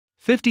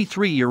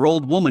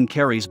53-year-old woman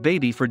carries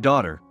baby for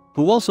daughter,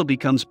 who also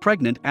becomes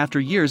pregnant after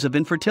years of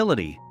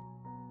infertility.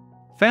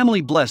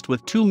 Family blessed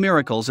with two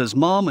miracles as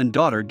mom and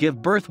daughter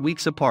give birth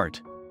weeks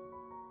apart.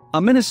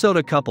 A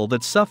Minnesota couple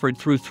that suffered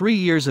through 3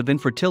 years of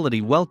infertility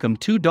welcomed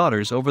two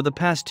daughters over the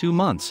past 2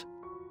 months.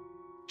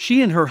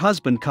 She and her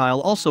husband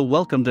Kyle also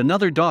welcomed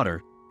another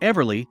daughter,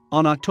 Everly,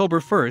 on October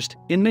 1st,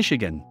 in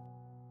Michigan.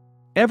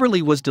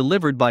 Everly was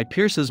delivered by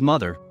Pierce's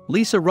mother,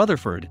 Lisa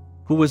Rutherford,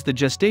 who was the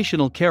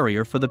gestational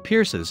carrier for the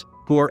Pierces,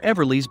 who are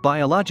Everly's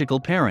biological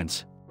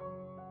parents.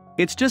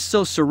 "It's just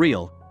so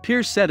surreal,"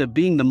 Pierce said of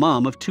being the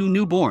mom of two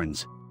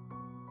newborns.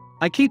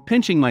 "I keep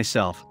pinching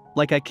myself,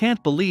 like I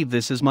can't believe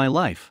this is my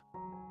life."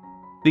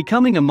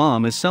 Becoming a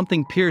mom is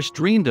something Pierce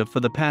dreamed of for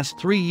the past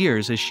 3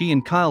 years as she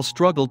and Kyle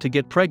struggled to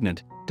get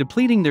pregnant,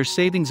 depleting their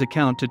savings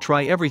account to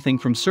try everything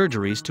from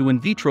surgeries to in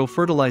vitro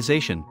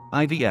fertilization,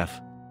 IVF.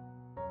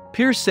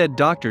 Pierce said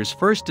doctors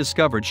first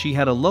discovered she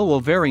had a low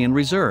ovarian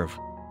reserve.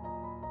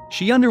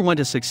 She underwent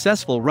a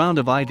successful round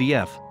of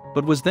IVF,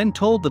 but was then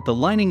told that the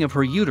lining of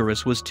her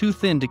uterus was too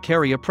thin to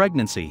carry a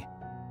pregnancy.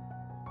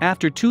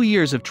 After 2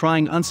 years of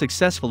trying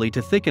unsuccessfully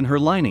to thicken her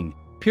lining,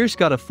 Pierce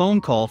got a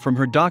phone call from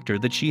her doctor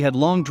that she had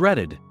long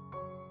dreaded.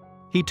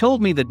 "He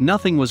told me that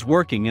nothing was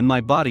working and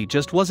my body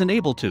just wasn't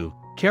able to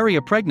carry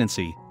a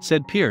pregnancy,"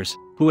 said Pierce,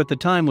 who at the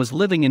time was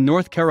living in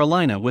North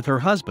Carolina with her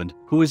husband,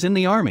 who is in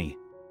the Army.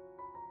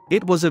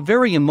 "It was a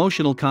very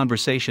emotional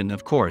conversation,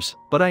 of course,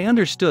 but I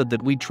understood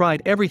that we'd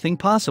tried everything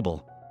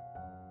possible."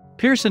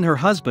 Pierce and her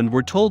husband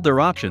were told their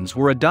options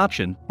were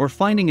adoption or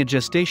finding a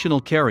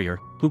gestational carrier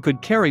who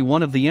could carry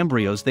one of the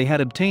embryos they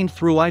had obtained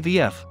through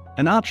IVF,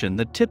 an option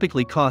that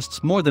typically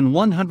costs more than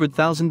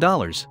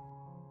 $100,000.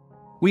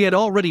 "We had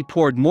already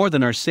poured more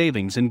than our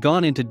savings and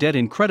gone into debt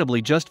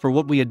incredibly just for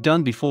what we had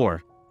done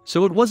before,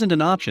 so it wasn't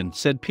an option,"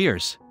 said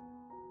Pierce.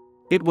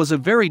 "It was a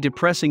very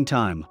depressing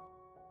time."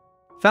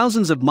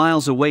 Thousands of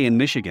miles away in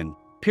Michigan,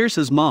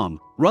 Pierce's mom,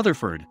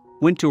 Rutherford,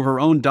 went to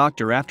her own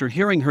doctor after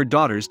hearing her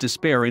daughter's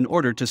despair in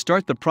order to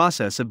start the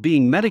process of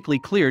being medically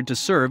cleared to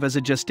serve as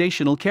a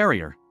gestational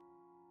carrier.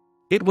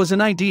 It was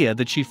an idea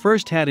that she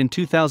first had in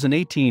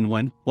 2018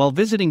 when, while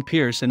visiting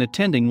Pierce and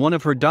attending one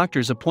of her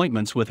doctor's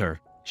appointments with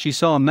her, she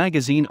saw a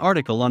magazine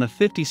article on a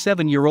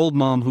 57-year-old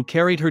mom who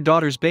carried her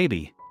daughter's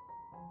baby.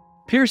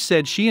 Pierce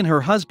said she and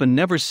her husband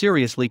never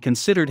seriously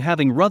considered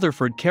having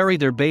Rutherford carry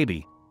their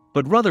baby,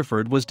 but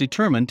Rutherford was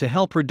determined to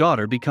help her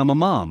daughter become a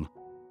mom.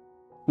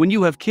 "When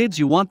you have kids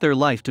you want their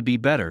life to be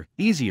better,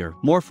 easier,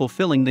 more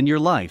fulfilling than your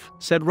life,"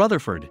 said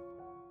Rutherford.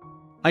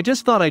 "I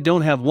just thought I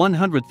don't have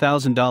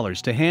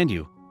 $100,000 to hand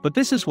you, but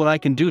this is what I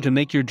can do to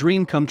make your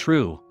dream come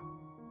true."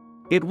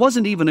 It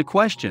wasn't even a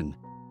question.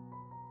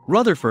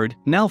 Rutherford,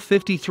 now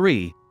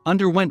 53,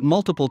 underwent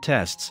multiple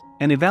tests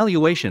and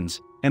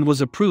evaluations and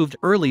was approved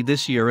early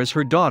this year as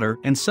her daughter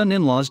and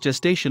son-in-law's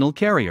gestational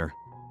carrier.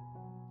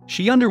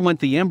 She underwent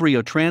the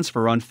embryo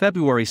transfer on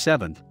February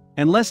 7th,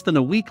 and less than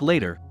a week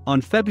later,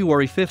 on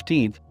February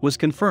 15th, was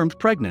confirmed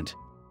pregnant.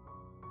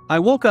 "I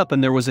woke up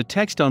and there was a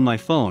text on my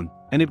phone,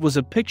 and it was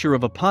a picture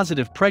of a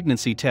positive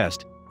pregnancy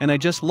test, and I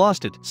just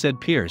lost it," said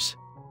Pierce.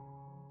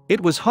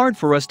 "It was hard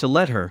for us to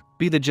let her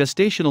be the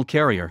gestational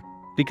carrier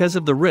because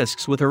of the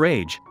risks with her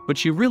age, but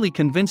she really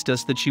convinced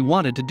us that she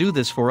wanted to do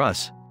this for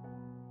us."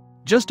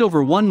 Just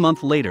over 1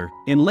 month later,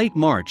 in late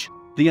March,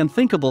 the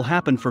unthinkable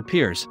happened for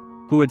Pierce,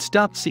 who had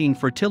stopped seeing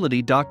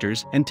fertility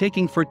doctors and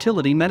taking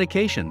fertility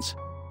medications.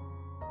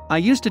 "I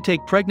used to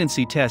take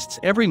pregnancy tests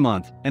every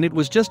month, and it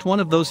was just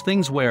one of those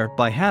things where,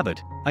 by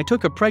habit, I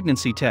took a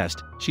pregnancy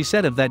test," she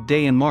said of that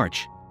day in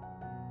March.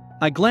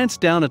 "I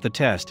glanced down at the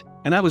test,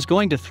 and I was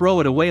going to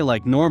throw it away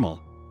like normal,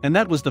 and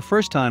that was the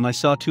first time I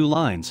saw 2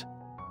 lines.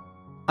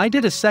 I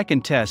did a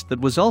second test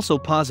that was also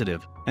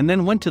positive, and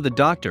then went to the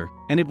doctor,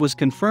 and it was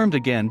confirmed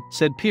again,"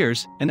 said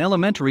Pierce, an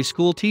elementary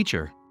school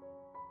teacher.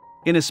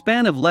 In a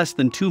span of less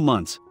than 2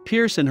 months,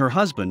 Pierce and her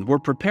husband were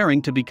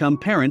preparing to become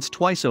parents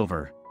twice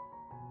over.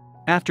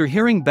 "After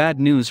hearing bad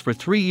news for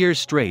 3 years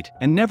straight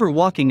and never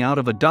walking out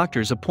of a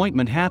doctor's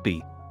appointment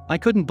happy, I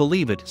couldn't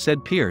believe it,"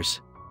 said Pierce.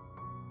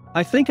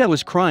 "I think I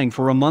was crying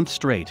for a month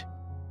straight."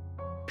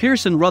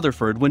 Pierce and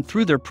Rutherford went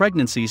through their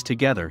pregnancies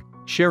together,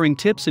 sharing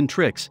tips and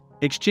tricks,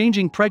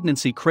 exchanging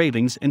pregnancy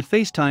cravings and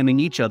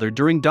FaceTiming each other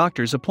during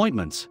doctor's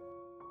appointments.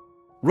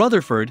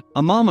 Rutherford,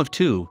 a mom of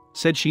 2,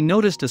 said she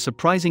noticed a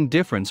surprising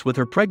difference with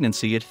her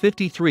pregnancy at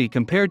 53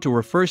 compared to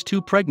her first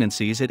 2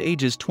 pregnancies at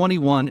ages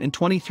 21 and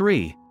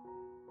 23.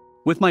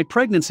 "With my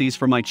pregnancies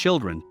for my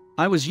children,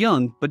 I was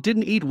young but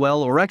didn't eat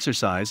well or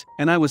exercise,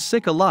 and I was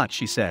sick a lot,"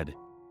 she said.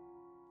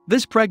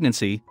 "This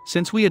pregnancy,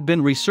 since we had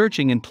been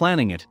researching and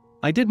planning it,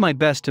 I did my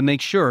best to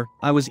make sure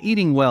I was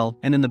eating well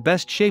and in the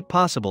best shape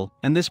possible,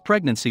 and this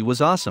pregnancy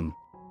was awesome.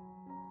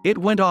 It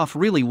went off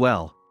really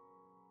well."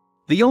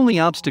 The only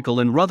obstacle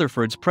in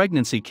Rutherford's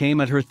pregnancy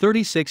came at her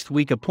 36th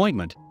week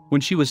appointment,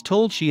 when she was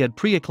told she had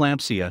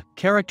preeclampsia,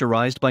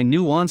 characterized by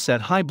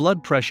new-onset high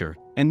blood pressure,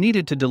 and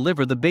needed to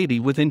deliver the baby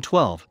within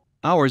 12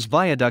 hours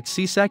via duct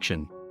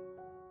C-section.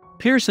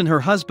 Pierce and her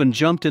husband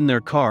jumped in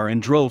their car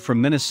and drove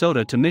from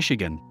Minnesota to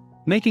Michigan,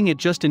 making it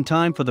just in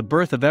time for the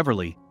birth of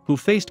Everly, who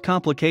faced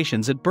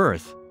complications at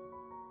birth.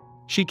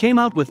 She came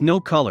out with no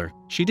color,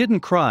 she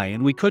didn't cry,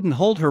 and we couldn't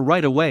hold her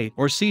right away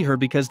or see her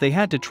because they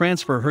had to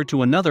transfer her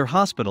to another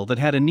hospital that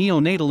had a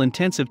neonatal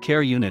intensive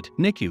care unit,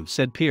 NICU,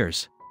 said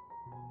Pierce.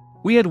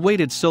 We had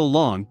waited so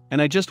long,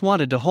 and I just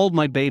wanted to hold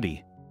my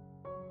baby.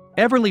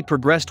 Everly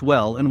progressed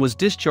well and was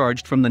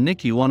discharged from the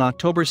NICU on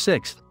October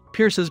 6,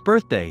 Pierce's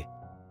birthday.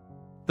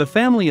 The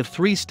family of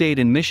 3 stayed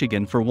in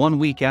Michigan for 1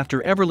 week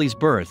after Everly's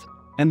birth,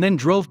 and then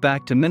drove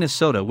back to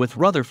Minnesota with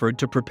Rutherford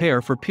to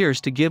prepare for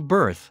Pierce to give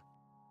birth.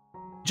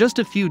 Just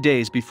a few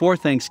days before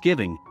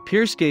Thanksgiving,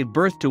 Pierce gave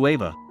birth to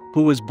Ava,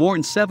 who was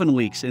born 7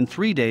 weeks and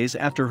 3 days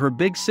after her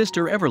big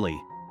sister Everly.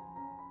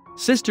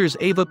 Sisters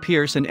Ava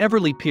Pierce and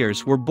Everly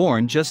Pierce were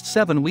born just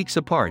 7 weeks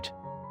apart.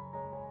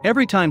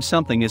 Every time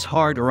something is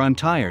hard or I'm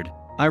tired,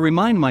 I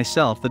remind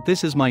myself that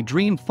this is my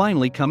dream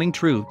finally coming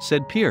true,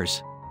 said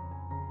Pierce.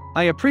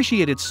 I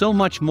appreciate it so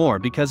much more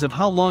because of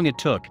how long it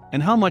took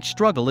and how much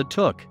struggle it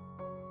took.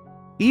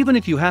 Even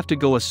if you have to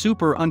go a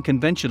super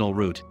unconventional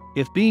route,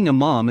 if being a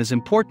mom is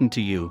important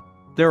to you,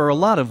 there are a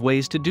lot of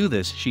ways to do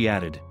this, she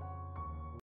added.